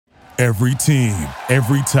Every team,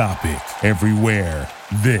 every topic, everywhere.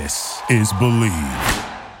 This is Believe.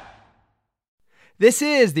 This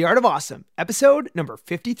is The Art of Awesome, episode number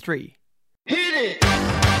 53. Hit it!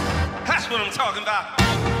 That's what I'm talking about.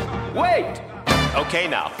 Wait! Okay,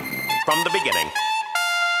 now, from the beginning.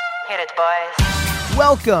 Hit it, boys.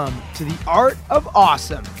 Welcome to The Art of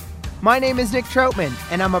Awesome. My name is Nick Troutman,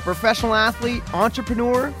 and I'm a professional athlete,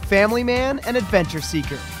 entrepreneur, family man, and adventure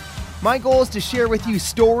seeker. My goal is to share with you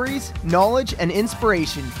stories, knowledge, and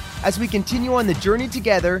inspiration as we continue on the journey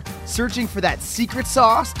together, searching for that secret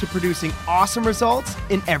sauce to producing awesome results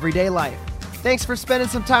in everyday life. Thanks for spending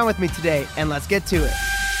some time with me today, and let's get to it.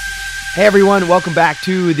 Hey everyone, welcome back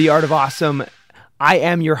to The Art of Awesome. I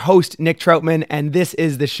am your host, Nick Troutman, and this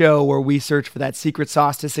is the show where we search for that secret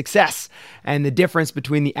sauce to success and the difference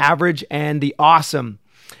between the average and the awesome.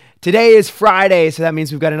 Today is Friday, so that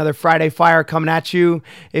means we've got another Friday Fire coming at you.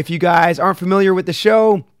 If you guys aren't familiar with the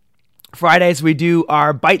show, Fridays we do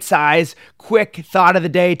our bite-size, quick thought of the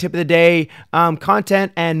day, tip of the day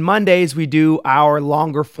content, and Mondays we do our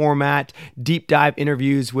longer format, deep dive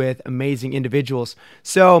interviews with amazing individuals.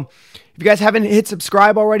 So if you guys haven't hit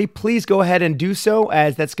subscribe already, please go ahead and do so,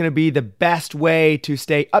 as that's going to be the best way to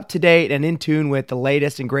stay up to date and in tune with the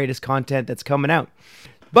latest and greatest content that's coming out.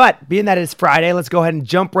 But being that it's Friday, let's go ahead and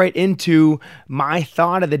jump right into my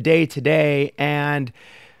thought of the day today. And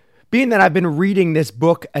being that I've been reading this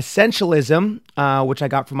book, Essentialism, which I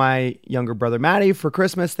got from my younger brother, Matty, for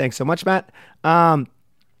Christmas. Thanks so much, Matt. I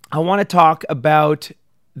want to talk about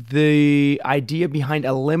the idea behind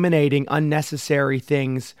eliminating unnecessary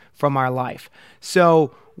things from our life.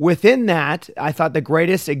 So within that, I thought the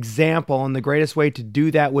greatest example and the greatest way to do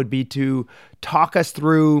that would be to talk us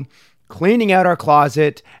through cleaning out our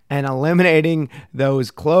closet and eliminating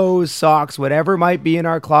those clothes, socks, whatever might be in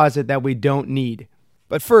our closet that we don't need.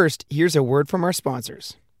 But first, here's a word from our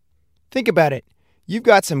sponsors. Think about it. You've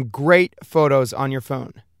got some great photos on your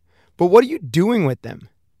phone, but what are you doing with them?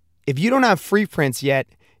 If you don't have FreePrints yet,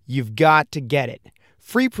 you've got to get it.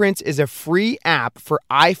 FreePrints is a free app for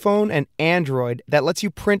iPhone and Android that lets you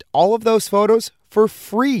print all of those photos for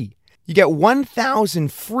free. You get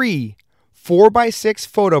 1,000 free 4x6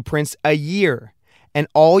 photo prints a year, and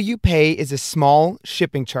all you pay is a small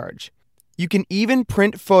shipping charge. You can even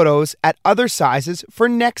print photos at other sizes for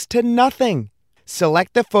next to nothing.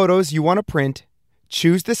 Select the photos you want to print,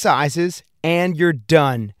 choose the sizes, and you're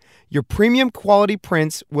done. Your premium quality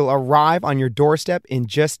prints will arrive on your doorstep in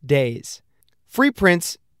just days.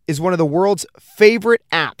 FreePrints is one of the world's favorite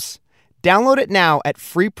apps. Download it now at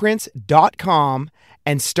freeprints.com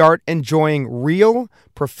and start enjoying real,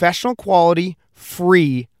 professional quality,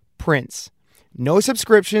 free prints. No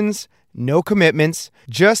subscriptions, no commitments,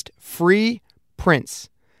 just free prints.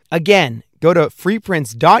 Again, go to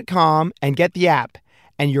freeprints.com and get the app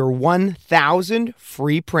and your 1,000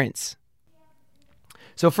 free prints.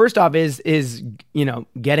 So first off is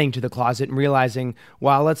getting to the closet and realizing,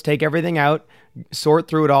 well, let's take everything out, sort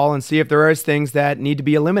through it all, and see if there are things that need to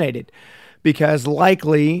be eliminated. Because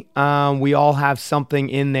likely we all have something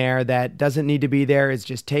in there that doesn't need to be there. It's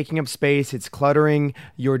just taking up space. It's cluttering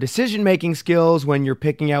your decision-making skills when you're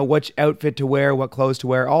picking out which outfit to wear, what clothes to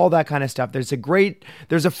wear, all that kind of stuff. There's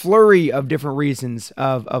a flurry of different reasons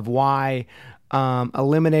of why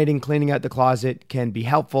eliminating, cleaning out the closet can be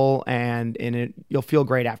helpful, and you'll feel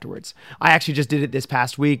great afterwards. I actually just did it this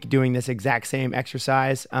past week, doing this exact same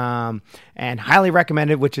exercise, and highly recommend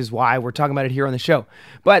it, which is why we're talking about it here on the show.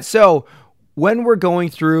 But so when we're going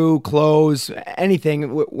through clothes, anything,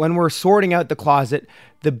 when we're sorting out the closet,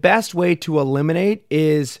 the best way to eliminate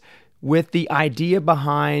is with the idea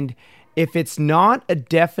behind, if it's not a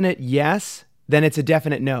definite yes, then it's a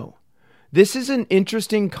definite no. This is an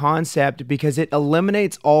interesting concept because it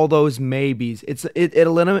eliminates all those maybes. It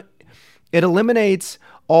eliminates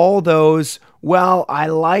all those, well, I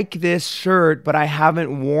like this shirt, but I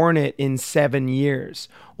haven't worn it in 7 years.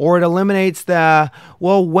 Or it eliminates the,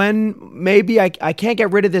 well, when maybe I can't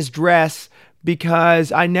get rid of this dress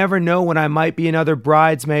because I never know when I might be another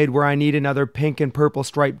bridesmaid where I need another pink and purple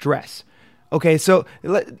striped dress. Okay, so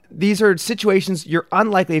these are situations you're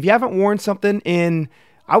unlikely. If you haven't worn something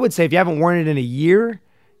I would say if you haven't worn it in a year,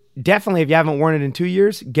 definitely if you haven't worn it in 2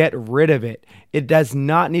 years, get rid of it. It does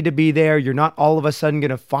not need to be there. You're not all of a sudden going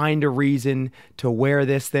to find a reason to wear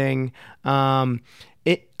this thing.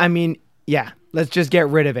 Let's just get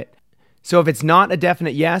rid of it. So if it's not a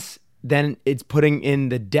definite yes, then it's putting in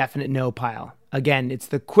the definite no pile. Again, it's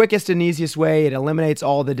the quickest and easiest way. It eliminates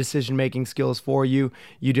all the decision-making skills for you.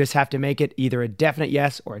 You just have to make it either a definite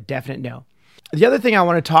yes or a definite no. The other thing I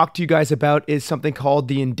want to talk to you guys about is something called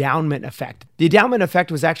the endowment effect. The endowment effect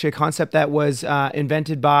was actually a concept that was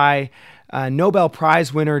invented by Nobel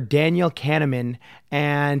Prize winner Daniel Kahneman,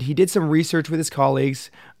 and he did some research with his colleagues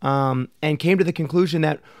and came to the conclusion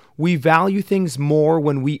that we value things more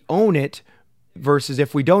when we own it versus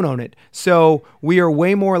if we don't own it. So we are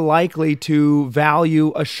way more likely to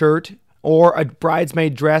value a shirt or a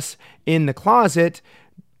bridesmaid dress in the closet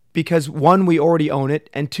because one, we already own it,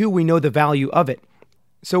 and two, we know the value of it.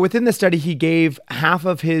 So within the study, he gave half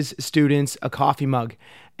of his students a coffee mug,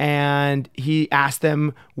 and he asked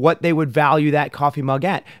them what they would value that coffee mug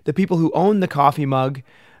at. The people who owned the coffee mug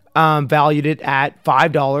valued it at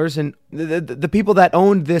 $5, and the people that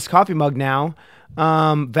owned this coffee mug now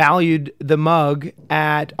valued the mug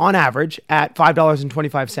at, on average, at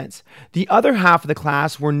 $5.25. The other half of the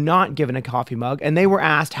class were not given a coffee mug, and they were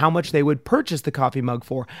asked how much they would purchase the coffee mug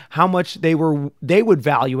for, how much they would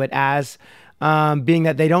value it as, being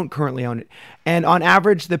that they don't currently own it. And on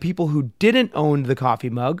average, the people who didn't own the coffee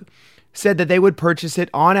mug said that they would purchase it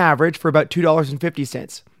on average for about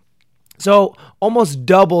 $2.50. So almost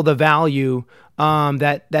double the value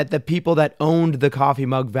that the people that owned the coffee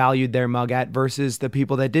mug valued their mug at versus the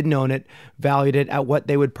people that didn't own it valued it at what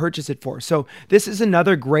they would purchase it for. So this is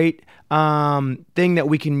another great thing that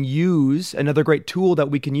we can use, another great tool that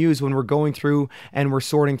we can use when we're going through and we're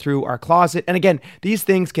sorting through our closet. And again, these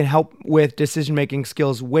things can help with decision-making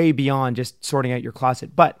skills way beyond just sorting out your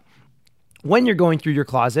closet. But when you're going through your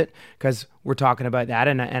closet, because we're talking about that,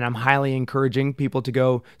 and I'm highly encouraging people to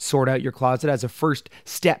go sort out your closet as a first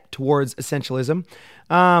step towards essentialism,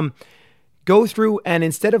 go through and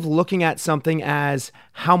instead of looking at something as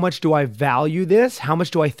how much do I value this, how much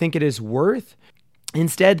do I think it is worth,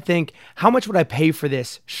 instead think, how much would I pay for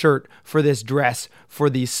this shirt, for this dress, for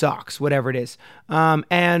these socks, whatever it is.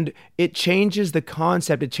 And it changes the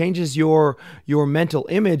concept. It changes your mental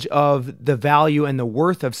image of the value and the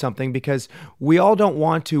worth of something, because we all don't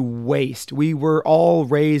want to waste. We were all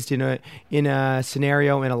raised in a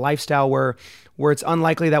scenario, in a lifestyle where it's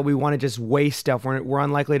unlikely that we want to just waste stuff. We're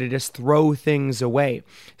unlikely to just throw things away.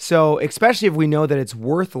 So especially if we know that it's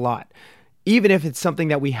worth a lot, even if it's something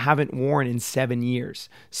that we haven't worn in 7 years.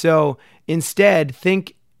 So instead,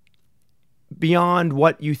 think beyond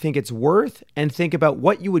what you think it's worth and think about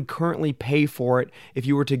what you would currently pay for it if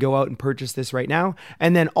you were to go out and purchase this right now.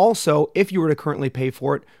 And then also, if you were to currently pay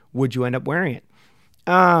for it, would you end up wearing it?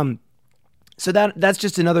 So that's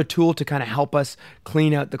just another tool to kind of help us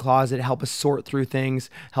clean out the closet, help us sort through things,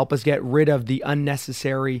 help us get rid of the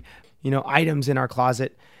unnecessary, items in our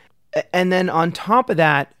closet. And then on top of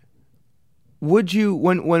that, would you,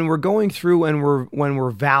 when we're going through and when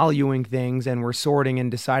we're valuing things and we're sorting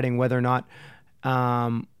and deciding whether or not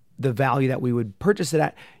the value that we would purchase it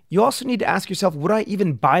at, you also need to ask yourself, would I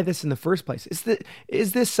even buy this in the first place?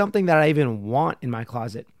 Is this something that I even want in my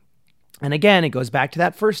closet? And again, it goes back to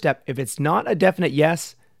that first step. If it's not a definite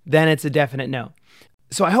yes, then it's a definite no.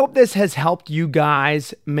 So I hope this has helped you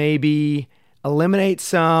guys maybe eliminate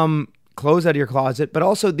some clothes out of your closet, but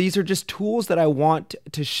also these are just tools that I want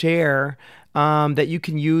to share that you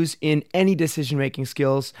can use in any decision-making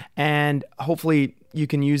skills, and hopefully you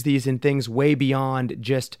can use these in things way beyond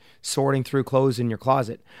just sorting through clothes in your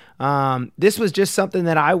closet. This was just something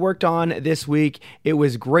that I worked on this week. It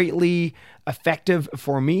was greatly effective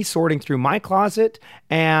for me sorting through my closet,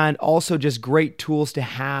 and also just great tools to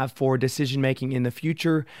have for decision-making in the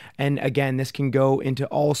future. And again, this can go into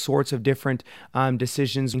all sorts of different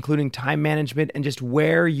decisions, including time management and just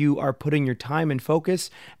where you are putting your time and focus,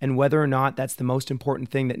 and whether or not that's the most important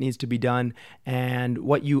thing that needs to be done, and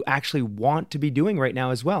what you actually want to be doing right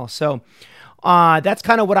now as well. So that's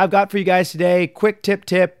kind of what I've got for you guys today. Quick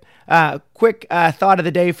quick thought of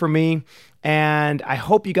the day for me. And I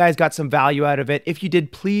hope you guys got some value out of it. If you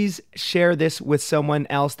did, please share this with someone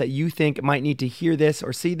else that you think might need to hear this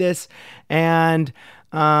or see this. And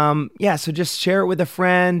so just share it with a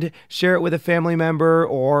friend, share it with a family member,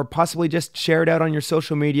 or possibly just share it out on your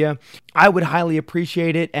social media. I would highly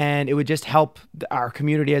appreciate it, and it would just help our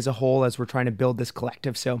community as a whole as we're trying to build this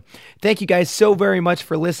collective. So thank you guys so very much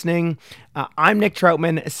for listening. I'm Nick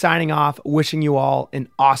Troutman signing off, wishing you all an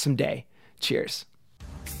awesome day. Cheers.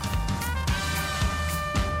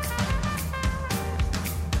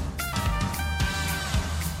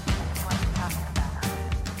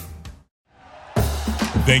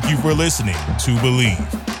 Thank you for listening to Believe.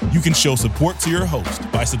 You can show support to your host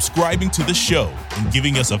by subscribing to the show and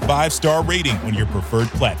giving us a 5-star rating on your preferred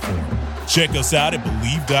platform. Check us out at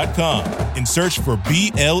Believe.com and search for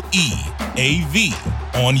BLEAV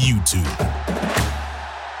on YouTube.